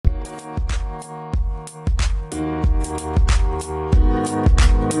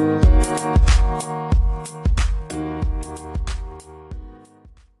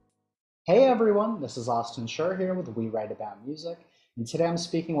everyone. This is Austin Schur here with We Write About Music, and today I'm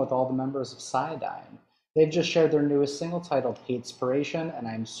speaking with all the members of Cyadine. They've just shared their newest single titled Hatespiration, and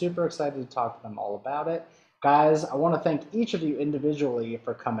I'm super excited to talk to them all about it. Guys, I want to thank each of you individually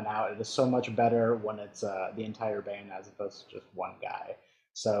for coming out. It is so much better when it's the entire band as opposed to just one guy.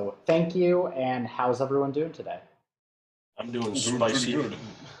 So thank you, and how's everyone doing today? I'm doing spicy.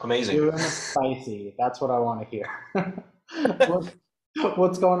 Amazing. Doing spicy. That's what I want to hear. What,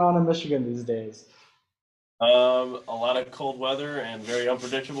 what's going on in Michigan these days? A lot of cold weather and very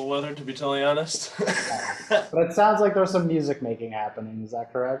unpredictable weather, to be totally honest. But it sounds like there's some music making happening. Is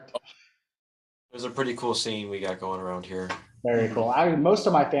that correct? There's a pretty cool scene we got going around here. Very cool. Most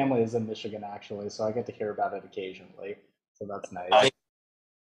of my family is in Michigan, actually, so I get to hear about it occasionally. So that's nice.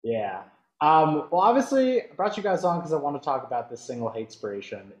 Yeah. Well, obviously, I brought you guys on because I want to talk about this single,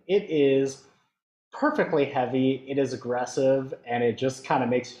 Hatespiration. It is perfectly heavy, it is aggressive, and it just kind of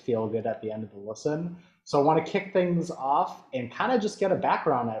makes you feel good at the end of the listen. So I want to kick things off and kind of just get a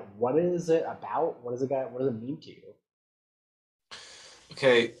background at what is it about? What does it mean to you?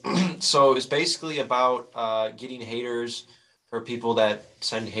 Okay, so it's basically about getting haters for people that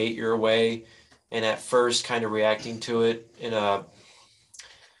send hate your way, and at first kind of reacting to it in a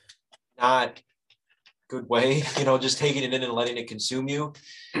not good way, just taking it in and letting it consume you,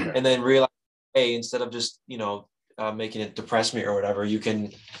 and then realize, hey, instead of just, making it depress me or whatever, you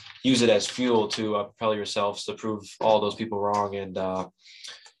can use it as fuel to propel yourselves to prove all those people wrong and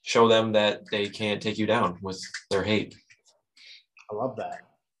show them that they can't take you down with their hate. I love that.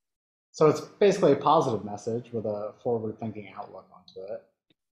 So it's basically a positive message with a forward-thinking outlook onto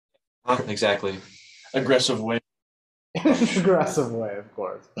it. Exactly. Aggressive way. Aggressive way, of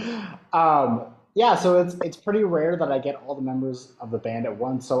course. Yeah, so it's pretty rare that I get all the members of the band at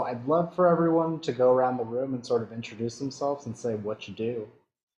once. So I'd love for everyone to go around the room and sort of introduce themselves and say what you do.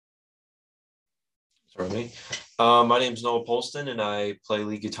 Certainly. My name's Noah Polston, and I play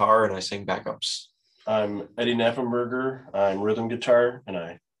lead guitar and I sing backups. I'm Eddie Knappenberger. I'm rhythm guitar, and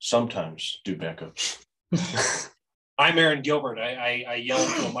I sometimes do backups. I'm Aaron Gilbert. I yell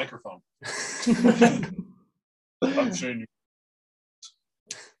into a microphone. I'm Shane.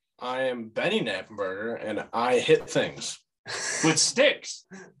 I am Benny Knappenberger, and I hit things with sticks.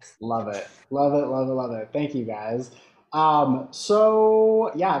 Love it. Love it, love it, love it. Thank you, guys.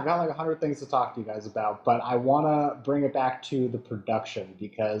 So yeah, I've got like 100 things to talk to you guys about, but I want to bring it back to the production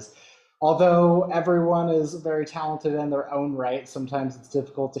because although everyone is very talented in their own right, sometimes it's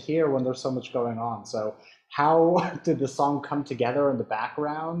difficult to hear when there's so much going on. So how did the song come together in the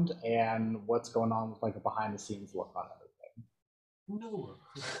background, and what's going on with like a behind the scenes look on it? No.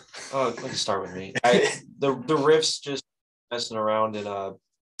 Let me start with me. The riffs just messing around in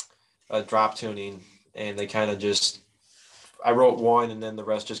a drop tuning, and they kind of just, I wrote one and then the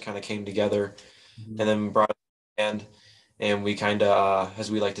rest just kind of came together, and then brought it in, and we kind of,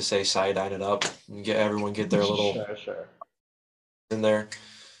 as we like to say, Cyadine it up and get everyone get their little sure in there.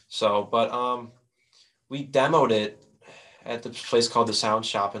 So, but we demoed it at the place called the Sound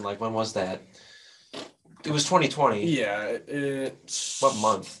Shop, and like, when was that? It was 2020. Yeah, it's what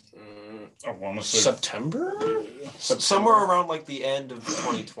month? I want to say September? Somewhere around like the end of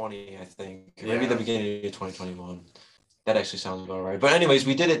 2020, I think. Maybe the beginning of 2021. That actually sounds about right. But anyways,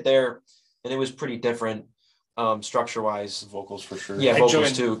 we did it there, and it was pretty different, structure-wise. Vocals for sure. Yeah,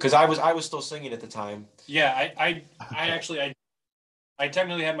 vocals too, because I was still singing at the time. Yeah, I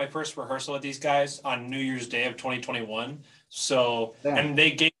technically had my first rehearsal with these guys on New Year's Day of 2021. So, and they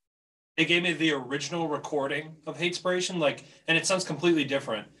gave me the original recording of Hatespiration, and it sounds completely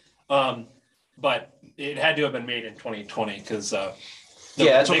different. But it had to have been made in 2020 because they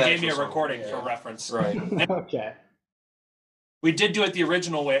gave me a recording for reference. Right. Okay. We did do it the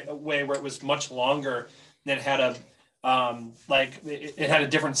original way where it was much longer, and it had a it had a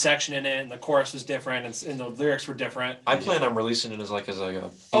different section in it, and the chorus was different, and the lyrics were different. I plan on releasing it as like a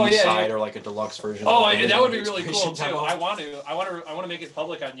B-side or like a deluxe version. That would be really cool too. I want to make it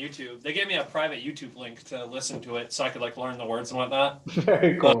public on YouTube. They gave me a private YouTube link to listen to it, so I could learn the words and whatnot.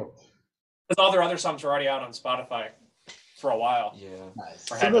 Very cool. Because all their other songs are already out on Spotify for a while. Yeah. Nice.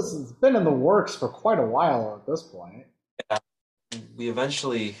 So this has been in the works for quite a while at this point. Yeah.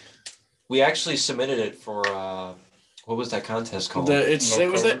 We actually submitted it for what was that contest called? It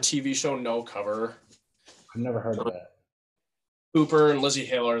was that TV show No Cover. I've never heard of it. Cooper and Lizzie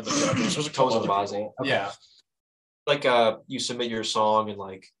Hale are the judges. There's a couple of people. Okay. Yeah. Like you submit your song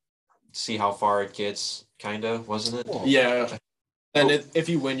and see how far it gets, kinda, wasn't it? Cool. Yeah. And if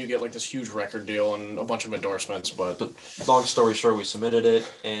you win, you get this huge record deal and a bunch of endorsements. But long story short, we submitted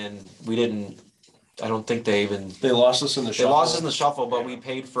it, and we didn't I don't think they lost us in the shuffle. They lost us in the shuffle, but we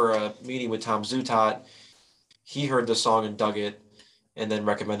paid for a meeting with Tom Zutat. He heard the song and dug it, and then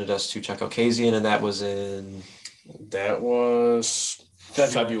recommended us to check out Kazian, and that was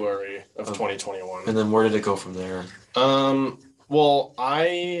February of 2021. And then where did it go from there? Well,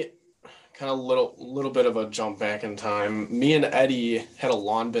 I kind of little bit of a jump back in time. Me and Eddie had a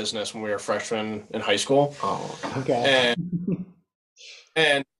lawn business when we were freshmen in high school. Oh, Okay.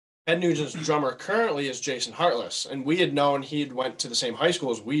 And Ed Nugent's drummer currently is Jason Hartless, and we had known he'd went to the same high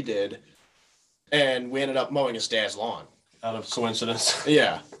school as we did, and we ended up mowing his dad's lawn. Out of coincidence.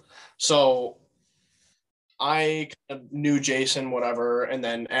 Yeah. So I kind of knew Jason, whatever, and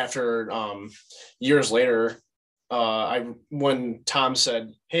then after years later, when Tom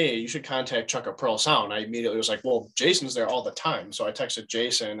said, "Hey, you should contact Chuck at Pearl Sound," I immediately was like, "Well, Jason's there all the time." So I texted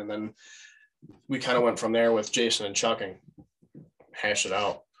Jason, and then we kind of went from there with Jason and Chuck and hashed it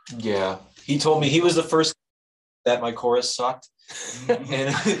out. Yeah, he told me he was the first that my chorus sucked,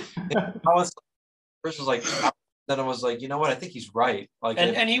 and I was like, then I was like, you know what? I think he's right. Like,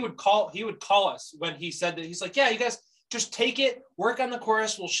 and he would call us when he said that. He's like, yeah, you guys just take it, work on the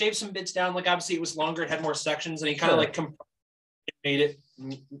chorus. We'll shave some bits down. Like, obviously it was longer, it had more sections, and he kind of like made it,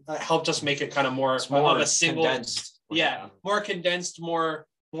 helped us make it kind of more of a single, condensed. More condensed, more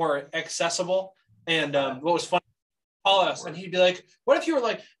accessible. And what was fun, call us, and he'd be like, "What if you were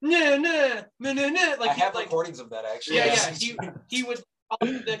like, nah, nah, nah, nah, nah?" Like, I have like recordings of that actually. Yeah. He would.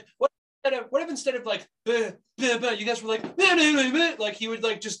 Like, what if instead of like, bah, bah, bah, you guys were like, bah, bah, bah, bah, like he would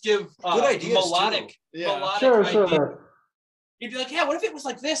like just give good ideas melodic Sure. ideas. He'd be like, yeah, what if it was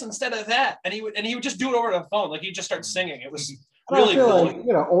like this instead of that? And he would just do it over the phone. Like he'd just start singing. It was really cool.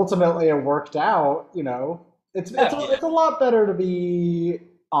 Like, ultimately it worked out. It's a lot better to be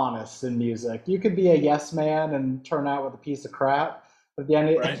honest in music. You could be a yes man and turn out with a piece of crap. But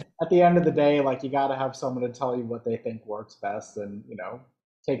at the end of the day, like, you got to have someone to tell you what they think works best, and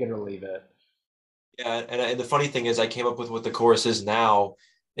take it or leave it. Yeah, and the funny thing is, I came up with what the chorus is now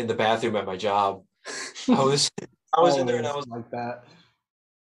in the bathroom at my job. I was in there and I was like that.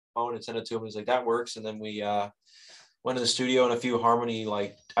 Phone and sent it to him. He's like, that works. And then we went to the studio and a few harmony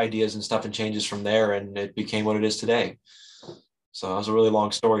like ideas and stuff and changes from there, and it became what it is today. So that was a really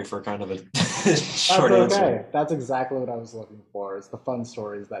long story for kind of a short answer. That's exactly what I was looking for. It's the fun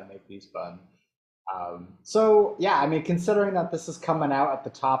stories that make these fun. So yeah, I mean, considering that this is coming out at the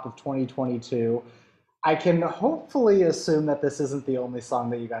top of 2022, I can hopefully assume that this isn't the only song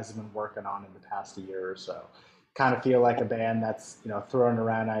that you guys have been working on in the past year or so. Kind of feel like a band that's throwing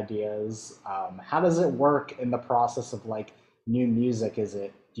around ideas. How does it work in the process of like new music? Do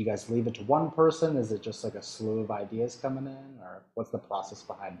you guys leave it to one person? Is it just like a slew of ideas coming in, or what's the process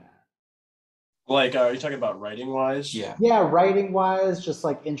behind that? Like, are you talking about writing wise? Yeah. Yeah, writing wise, just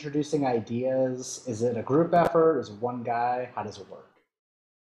like introducing ideas. Is it a group effort? Is it one guy? How does it work?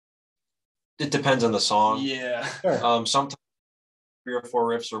 It depends on the song. Yeah. Sure. Sometimes 3 or 4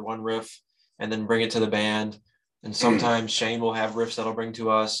 riffs or one riff, and then bring it to the band. And sometimes Shane will have riffs that'll bring to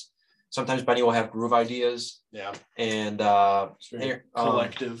us. Sometimes Benny will have groove ideas. Yeah. And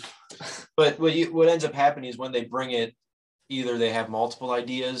collective. But what ends up happening is when they bring it, either they have multiple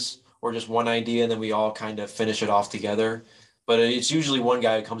ideas or just one idea, and then we all kind of finish it off together. But it's usually one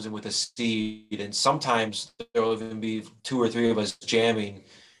guy who comes in with a seed, and sometimes there will even be 2 or 3 of us jamming,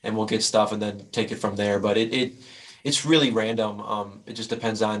 and we'll get stuff and then take it from there. But it's really random. It just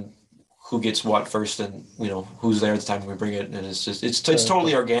depends on who gets what first, and who's there at the time when we bring it, and it's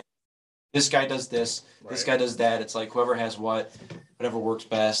totally organic. This guy does this, this guy does that. It's like whoever has whatever works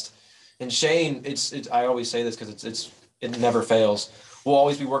best. And Shane, it's I always say this because it never fails. We'll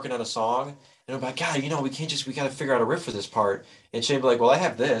always be working on a song, and I'm like, God, we got to figure out a riff for this part. And Shane will be like, well, I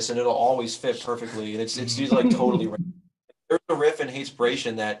have this, and it'll always fit perfectly. And it's usually like totally random. There's a riff in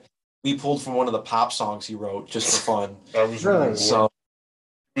Hatespiration that we pulled from one of the pop songs he wrote just for fun. I was Really? So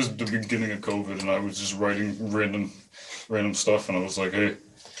it was the beginning of COVID, and I was just writing random stuff, and I was like, hey.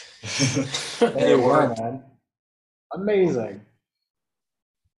 There you go, man. Amazing.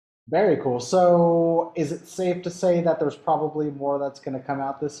 Very cool. So is it safe to say that there's probably more that's going to come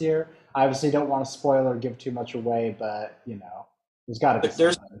out this year? I obviously don't want to spoil or give too much away, but there's got to be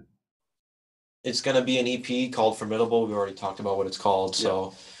something. It's going to be an EP called Formidable. We already talked about what it's called.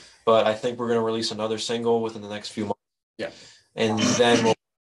 So, but I think we're going to release another single within the next few months. Yeah. And then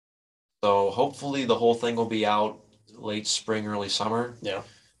so hopefully the whole thing will be out late spring, early summer. Yeah.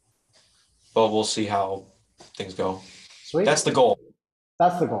 But we'll see how things go. Sweet. That's the goal.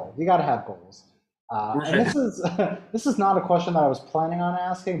 That's the goal. You got to have goals. And this is not a question that I was planning on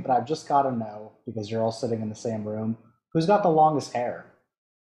asking, but I've just got to know, because you're all sitting in the same room, who's got the longest hair?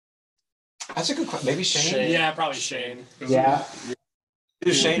 That's a good question. Maybe Shane. Yeah, probably Shane. Yeah.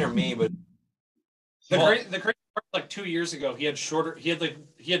 Either Shane or me, but The crazy part, like 2 years ago, he had super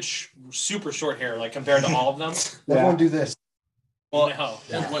short hair, like compared to all of them. Yeah. do this. Well, no.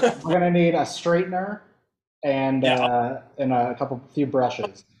 Yeah. We're gonna need a straightener and a few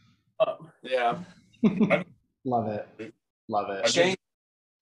brushes. Yeah. Love it. Love it. Shane,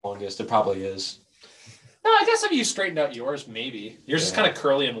 longest. It probably is. No, I guess if you straightened out yours, maybe. Yours is kind of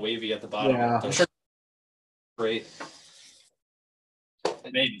curly and wavy at the bottom. Yeah. I'm sure. Great.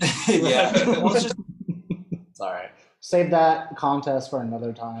 Maybe. Yeah. Well, it's just It's all right. Save that contest for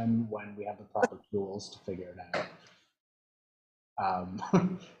another time when we have the proper tools to figure it out.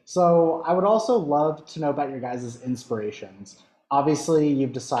 So I would also love to know about your guys' inspirations. Obviously,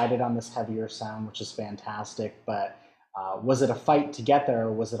 you've decided on this heavier sound, which is fantastic, but was it a fight to get there,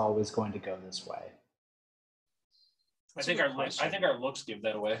 or was it always going to go this way? I think our looks give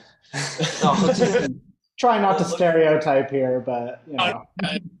that away. Try not to stereotype here, but you know.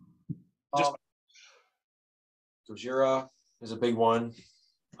 just Gojira is a big one.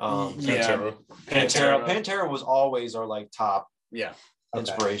 Pantera. Pantera was always our like top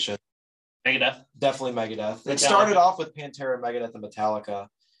inspiration. Megadeth. Definitely Megadeth. Metallica. It started off with Pantera, Megadeth, and Metallica,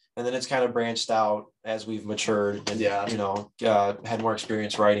 and then it's kind of branched out as we've matured and had more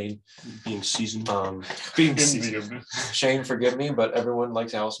experience writing, being seasoned. Shane, forgive me, but everyone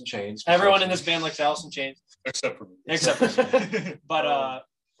likes Alice in Chains. Everyone in this band likes Alice in Chains, Except for me. but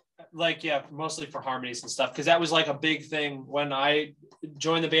mostly for harmonies and stuff, because that was like a big thing when I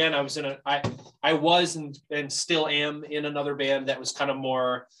joined the band. I was and still am in another band that was kind of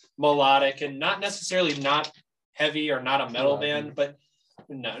more melodic and not necessarily not heavy or not a metal band, but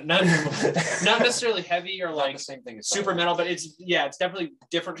not necessarily heavy or like the same thing as super metal, but it's definitely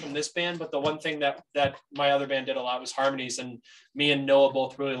different from this band. But the one thing that my other band did a lot was harmonies, and me and Noah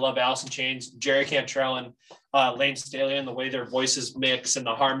both really love Alice in Chains, Jerry Cantrell and Lane Staley, and the way their voices mix and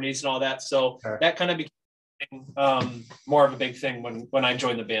the harmonies and all that. So that kind of became more of a big thing when I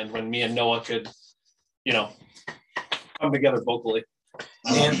joined the band, when me and Noah could, come together vocally.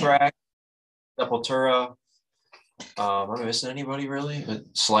 Anthrax, Sepultura. Am I missing anybody really?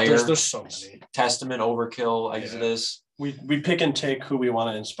 Slayer. There's so many. Testament, Overkill, Exodus. We pick and take who we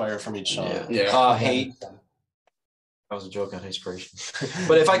want to inspire from each song. Hate. That was a joke on inspiration.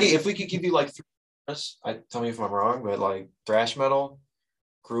 But if we could give you like three, tell me if I'm wrong, but like thrash metal,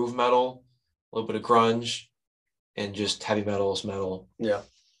 groove metal, a little bit of grunge, and just heavy metal. Yeah.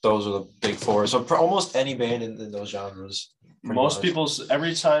 Those are the big four. So almost any band in those genres.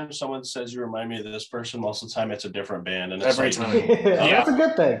 Every time someone says you remind me of this person, most of the time it's a different band, and it's every time. That's a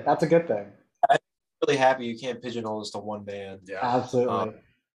good thing. That's a good thing. I'm really happy you can't pigeonhole us to one band. Yeah, absolutely.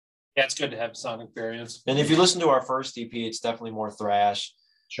 It's good to have sonic variants. And if you listen to our first EP, it's definitely more thrash.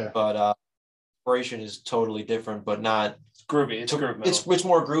 Sure. But Inspiration is totally different, but not groovy. It's groove metal. It's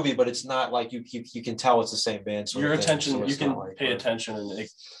more groovy, but it's not like you can tell it's the same band. Your attention, so you can pay attention, and it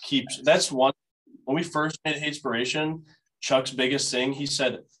keeps. That's one. When we first made Hatespiration, Chuck's biggest thing, he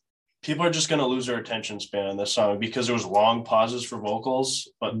said, people are just going to lose their attention span on this song because there was long pauses for vocals.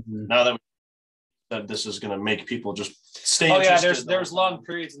 But now that this is going to make people just stay interested. There's long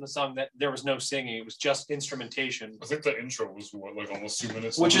periods in the song that there was no singing. It was just instrumentation. I think the intro was like almost 2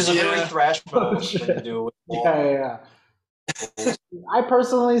 minutes. Which is a very thrash metal thing to do. Yeah. I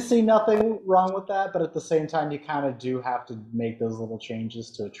personally see nothing wrong with that, but at the same time, you kind of do have to make those little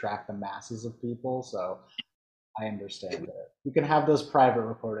changes to attract the masses of people. So I understand it. You can have those private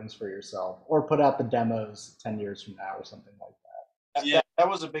recordings for yourself, or put out the demos 10 years from now or something like that. Yeah, that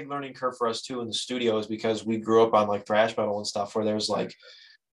was a big learning curve for us too in the studios, because we grew up on like thrash metal and stuff where there's like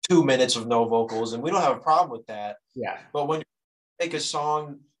 2 minutes of no vocals, and we don't have a problem with that. Yeah. But when you make a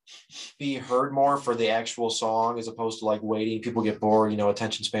song be heard more for the actual song as opposed to like waiting, people get bored,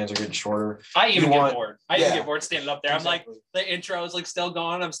 attention spans are getting shorter. I even get bored. I even get bored standing up there. Exactly. I'm like, the intro is like still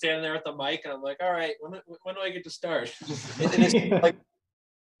going. I'm standing there at the mic and I'm like, all right, when do I get to start? And it's like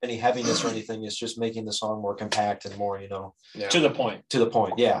any heaviness or anything. It's just making the song more compact and more, to the point. To the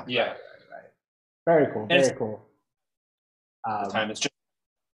point. Yeah. Yeah. Right. Very cool. Very cool. It's just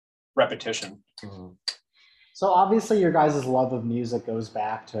repetition. Mm-hmm. So obviously your guys' love of music goes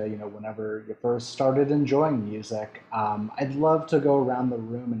back to, whenever you first started enjoying music. I'd love to go around the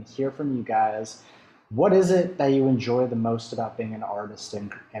room and hear from you guys. What is it that you enjoy the most about being an artist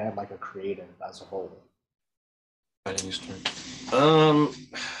and like a creative as a whole?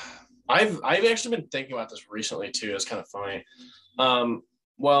 I've actually been thinking about this recently too. It's kind of funny.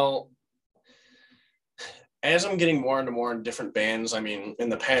 Well, as I'm getting more and more in different bands, I mean, in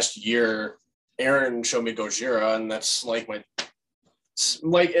the past year, Aaron showed me Gojira, and that's like my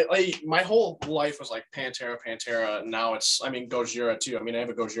like my whole life was like Pantera. Now it's, I mean, Gojira too. I mean, I have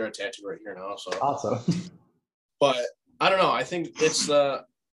a Gojira tattoo right here now. So awesome. But I don't know. I think it's the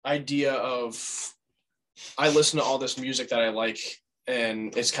idea of I listen to all this music that I like,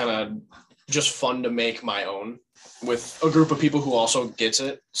 and it's kind of just fun to make my own with a group of people who also gets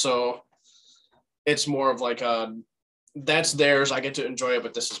it. So it's more of like that's theirs. I get to enjoy it,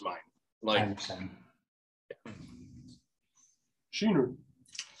 but this is mine. Like, I understand. Sheener.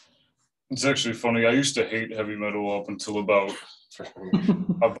 It's actually funny. I used to hate heavy metal up until about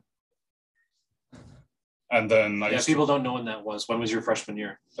and then people don't know when that was. When was your freshman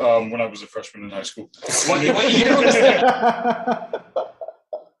year? When I was a freshman in high school. What year was that? All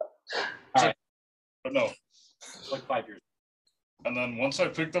right. But no. Like 5 years. And then once I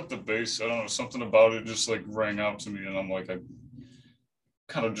picked up the bass, I don't know, something about it just like rang out to me, and I'm like, I'm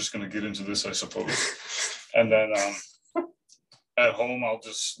kind of just gonna get into this, I suppose. And then at home, I'll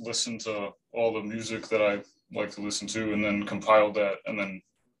just listen to all the music that I like to listen to, and then compile that, and then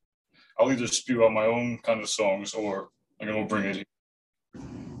I'll either spew out my own kind of songs or I'm gonna bring it here.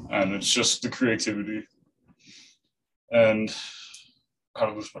 And it's just the creativity. And I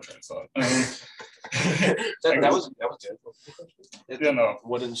kind of lose my train of thought. that was good. Yeah, no.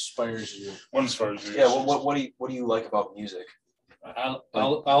 What inspires you? What inspires you? Yeah. Well, what do you like about music? I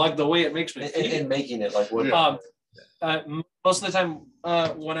like the way it makes me feel. In making it, like what? Most of the time,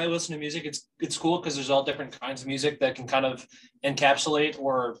 when I listen to music, it's cool because there's all different kinds of music that can kind of encapsulate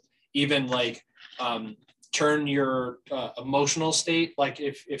or even like turn your emotional state. Like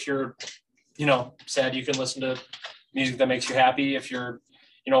if you're, sad, you can listen to music that makes you happy. If you're,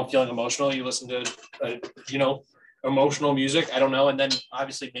 feeling emotional, you listen to, emotional music. I don't know. And then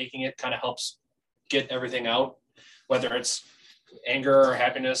obviously making it kind of helps get everything out, whether it's anger or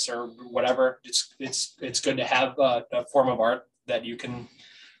happiness or whatever. It's good to have a form of art that you can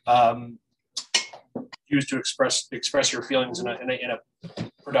use to express your feelings in a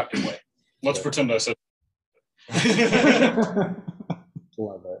productive way. Let's pretend I said.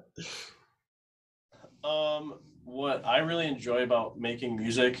 Love it. What I really enjoy about making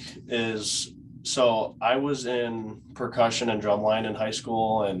music is, so I was in percussion and drumline in high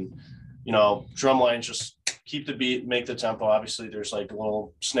school, and drumline just keep the beat, make the tempo. Obviously there's like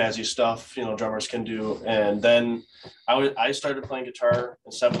little snazzy stuff drummers can do, and then I started playing guitar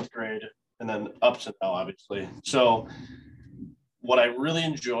in 7th grade and then up to now, obviously. So what I really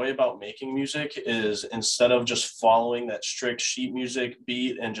enjoy about making music is, instead of just following that strict sheet music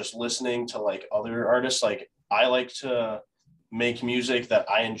beat and just listening to like other artists, like I like to make music that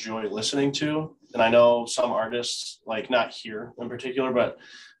I enjoy listening to. And I know some artists, like not here in particular, but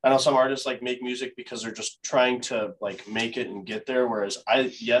I know some artists like make music because they're just trying to like make it and get there. Whereas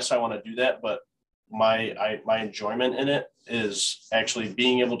I want to do that, but my enjoyment in it is actually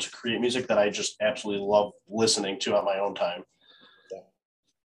being able to create music that I just absolutely love listening to on my own time.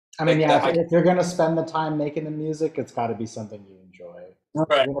 I mean, if you're going to spend the time making the music, it's got to be something you enjoy.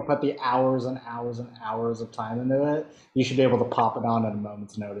 Right. You're going to put the hours and hours and hours of time into it. You should be able to pop it on at a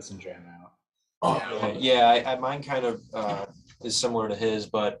moment's notice and jam out. Mine kind of is similar to his,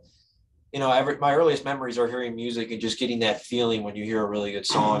 but my earliest memories are hearing music and just getting that feeling when you hear a really good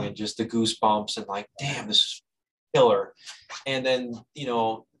song and just the goosebumps and like, damn, this is killer. And then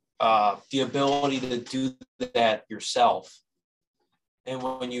the ability to do that yourself. And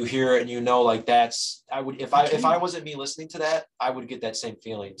when you hear it and like if I wasn't me listening to that, I would get that same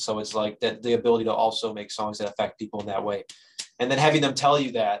feeling. So it's like that, the ability to also make songs that affect people in that way. And then having them tell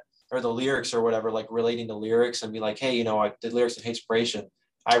you that, or the lyrics or whatever, like relating to lyrics and be like, hey, I did lyrics of Hatespiration,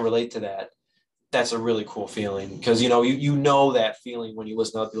 I relate to that. That's a really cool feeling, because you know that feeling when you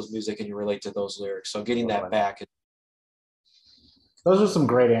listen to other people's music and you relate to those lyrics. So getting that back. Those are some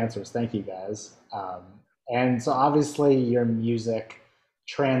great answers. Thank you, guys. And so obviously your music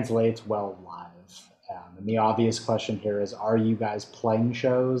translates well live. And the obvious question here is, are you guys playing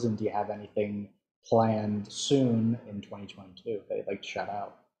shows, and do you have anything planned soon in 2022 that you'd like to shout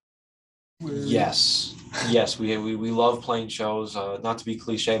out? Yes, we love playing shows. Not to be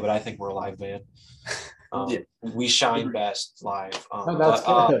cliche, but I think we're a live band. We shine best live. That's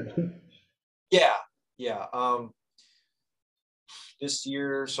good. Yeah. This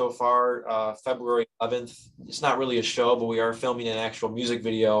year so far, February 11th, it's not really a show, but we are filming an actual music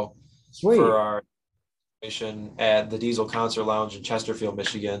video for our mission at the Diesel Concert Lounge in Chesterfield,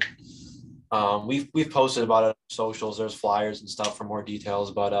 Michigan. We've posted about it on socials. There's flyers and stuff for more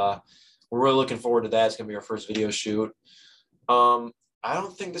details, but we're really looking forward to that. It's gonna be our first video shoot. I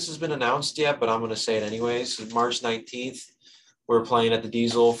don't think this has been announced yet, but I'm gonna say it anyways. March 19th, we're playing at the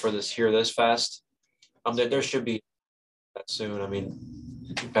Diesel for this Hear This Fest. There should be that soon. I mean,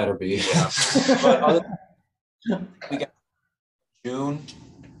 it better be. Yeah. But we got June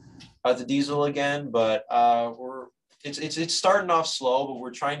at the Diesel again, but it's starting off slow, but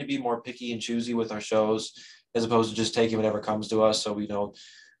we're trying to be more picky and choosy with our shows as opposed to just taking whatever comes to us. So we know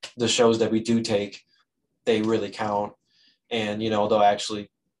the shows that we do take, they really count, and they'll actually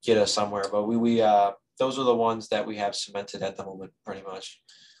get us somewhere. But we those are the ones that we have cemented at the moment, pretty much.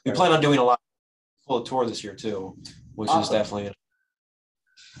 We plan on doing a lot full tour this year too, which is definitely.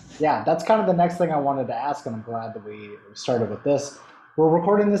 Yeah, that's kind of the next thing I wanted to ask, and I'm glad that we started with this. We're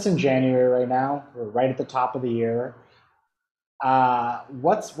recording this in January right now. We're right at the top of the year.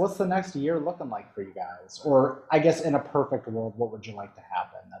 What's the next year looking like for you guys? Or I guess in a perfect world, what would you like to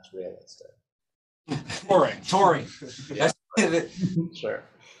happen that's realistic? Touring. Yes. Sure.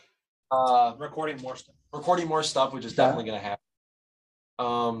 Recording more stuff, which is definitely going to happen.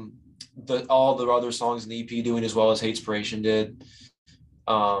 All the other songs in the EP doing as well as Hatespiration did.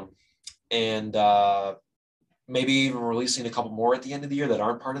 And maybe even releasing a couple more at the end of the year that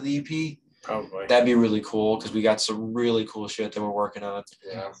aren't part of the EP. Probably. That'd be really cool because we got some really cool shit that we're working on.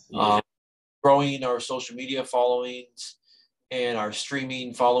 Yeah. Growing our social media followings and our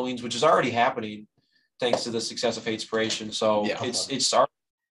streaming followings, which is already happening thanks to the success of Hatespiration. So it's starting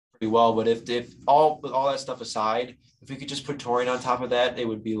pretty well. But if all that stuff aside, if we could just put touring on top of that, it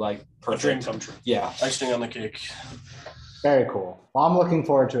would be like perfect. A dream come true. Yeah. Icing on the cake. Very cool. Well, I'm looking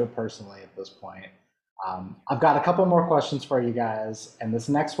forward to it personally at this point. I've got a couple more questions for you guys, and this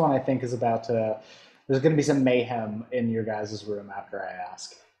next one I think is there's going to be some mayhem in your guys' room after I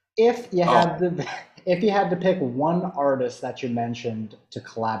ask. If you had to pick one artist that you mentioned to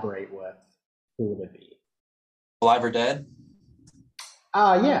collaborate with, who would it be? Alive or Dead?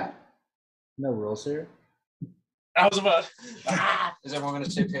 Yeah. No rules here. I was about. Is everyone going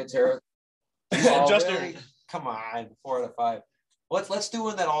to say Pantera? Justin. Really? Come on, 4 out of 5. Let's do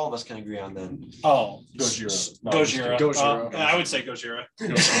one that all of us can agree on then. Oh, Gojira. Gojira. I would say Gojira.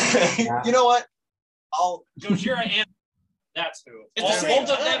 You know what? Gojira and that's who. Both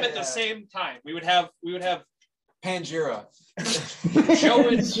of them at the same time. We would have Pangera. Joe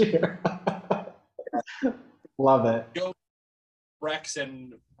and Love it. Joe, Rex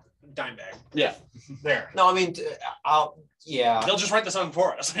and Dimebag. Yeah. There. No, I mean, They'll just write the song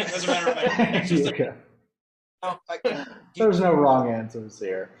for us. As a matter of fact. There's no wrong answers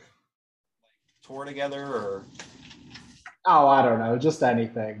here. Tour together or? Oh, I don't know. Just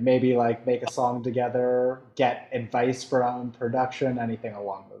anything. Maybe like make a song together, get advice from production, anything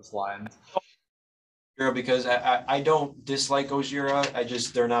along those lines. Because I don't dislike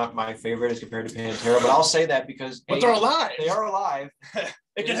Gojira. They're not my favorite as compared to Pantera. But I'll say that because they're alive. They are alive.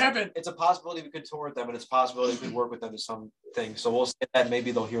 It can happen. It's a possibility we could tour with them, and it's a possibility we could work with them to some thing. So we'll say that maybe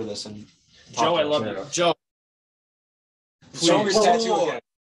they'll hear this and. Joe, I love you. Joe. Please. Tattoo again.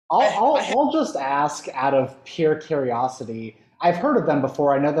 I'll just ask out of pure curiosity. I've heard of them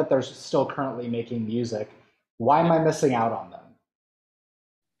before. I know that they're still currently making music. Why am I missing out on them?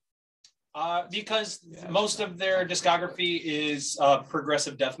 Because most of their discography is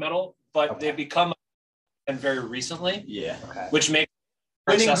progressive death metal, but they've become and very recently. Yeah. Okay. Which makes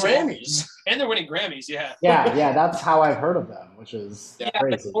winning Grammys. And they're winning Grammys, yeah. Yeah, that's how I've heard of them, which is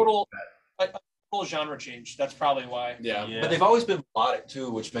crazy. A total genre change. That's probably why. Yeah. But they've always been melodic too,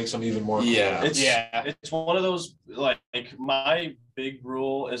 which makes them even more cool. It's one of those like my big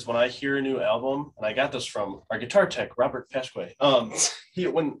rule is when I hear a new album, and I got this from our guitar tech, Robert Pesque.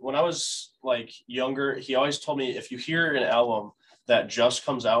 When I was like younger, he always told me if you hear an album that just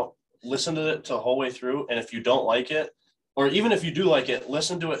comes out, listen to it the whole way through, and if you don't like it, or even if you do like it,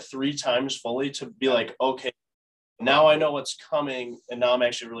 listen to it 3 times fully to be like, okay, now I know what's coming, and now I'm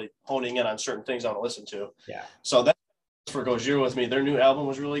actually really honing in on certain things I want to listen to. Yeah. So that's for Gojira with me. Their new album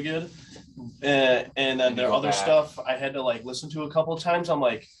was really good, and then their other stuff I had to like listen to a couple of times. I'm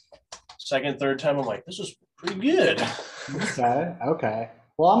like, second, third time, I'm like, this is pretty good. Okay.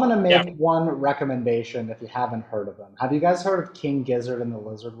 Well, I'm gonna make one recommendation if you haven't heard of them. Have you guys heard of King Gizzard and the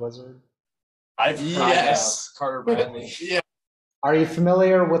Lizard Wizard? Yes. Carter Bradley. Yeah. Are you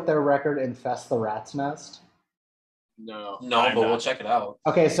familiar with their record Infest the Rat's Nest? No, but we'll check it out.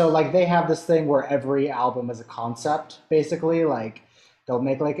 Okay, so like they have this thing where every album is a concept, basically. Like they'll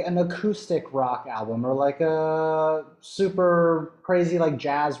make like an acoustic rock album or like a super crazy like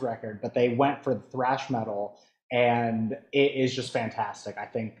jazz record, but they went for the thrash metal, and it is just fantastic. I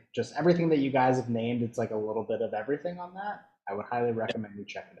think just everything that you guys have named, it's like a little bit of everything on that. I would highly recommend you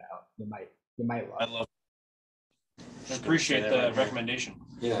check it out. You might love it. I love it. I appreciate the recommendation.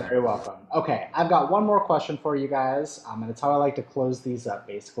 Yeah. Very welcome. Okay, I've got one more question for you guys. And it's how I like to close these up,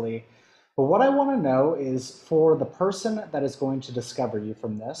 basically. But what I want to know is for the person that is going to discover you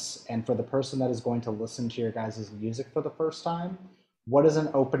from this, and for the person that is going to listen to your guys' music for the first time, what is an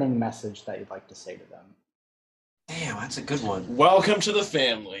opening message that you'd like to say to them? Damn, that's a good one. Welcome to the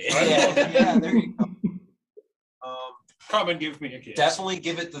family. Yeah, there you go. Come and give me a kiss. Definitely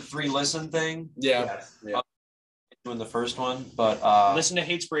give it the 3 listen thing. Yeah. Doing the first one, but listen to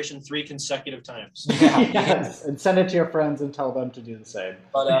Hatespiration 3 consecutive times. Yes, and send it to your friends and tell them to do the same.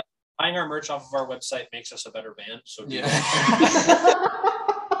 But buying our merch off of our website makes us a better band. So do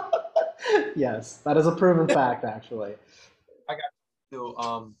Yes, that is a proven fact, actually. I got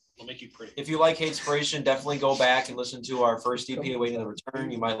to. We'll make you pretty. If you like Hatespiration, definitely go back and listen to our first EP, Awaiting the Return.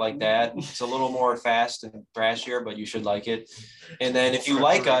 You might like that. It's a little more fast and thrashier, but you should like it. And then if you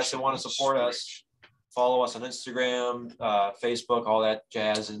like us and want to support us, follow us on Instagram, Facebook, all that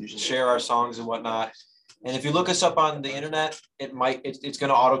jazz, and share our songs and whatnot. And if you look us up on the internet, it's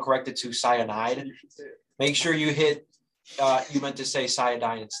going to autocorrect it to Cyadine. Make sure you hit. You meant to say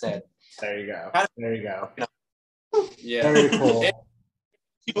Cyadine instead. There you go. There you go. Yeah. Very cool.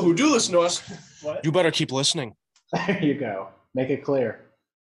 People who do listen to us, you better keep listening. There you go. Make it clear.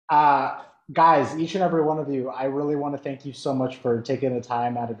 Guys, each and every one of you, I really want to thank you so much for taking the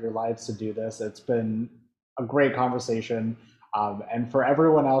time out of your lives to do this. It's been a great conversation. And for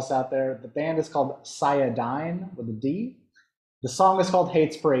everyone else out there, the band is called Cyadine with a D. The song is called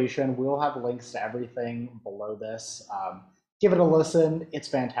Hatespiration. We'll have links to everything below this. Give it a listen. It's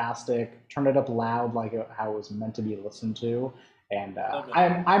fantastic. Turn it up loud like how it was meant to be listened to. And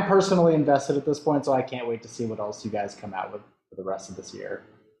I'm personally invested at this point, so I can't wait to see what else you guys come out with for the rest of this year.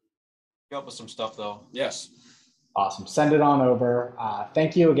 Up with some stuff though. yes. Awesome. Send it on over.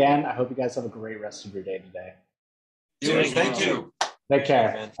 Thank you again. I hope you guys have a great rest of your day today. Thank you. Take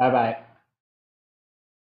care. Bye-bye.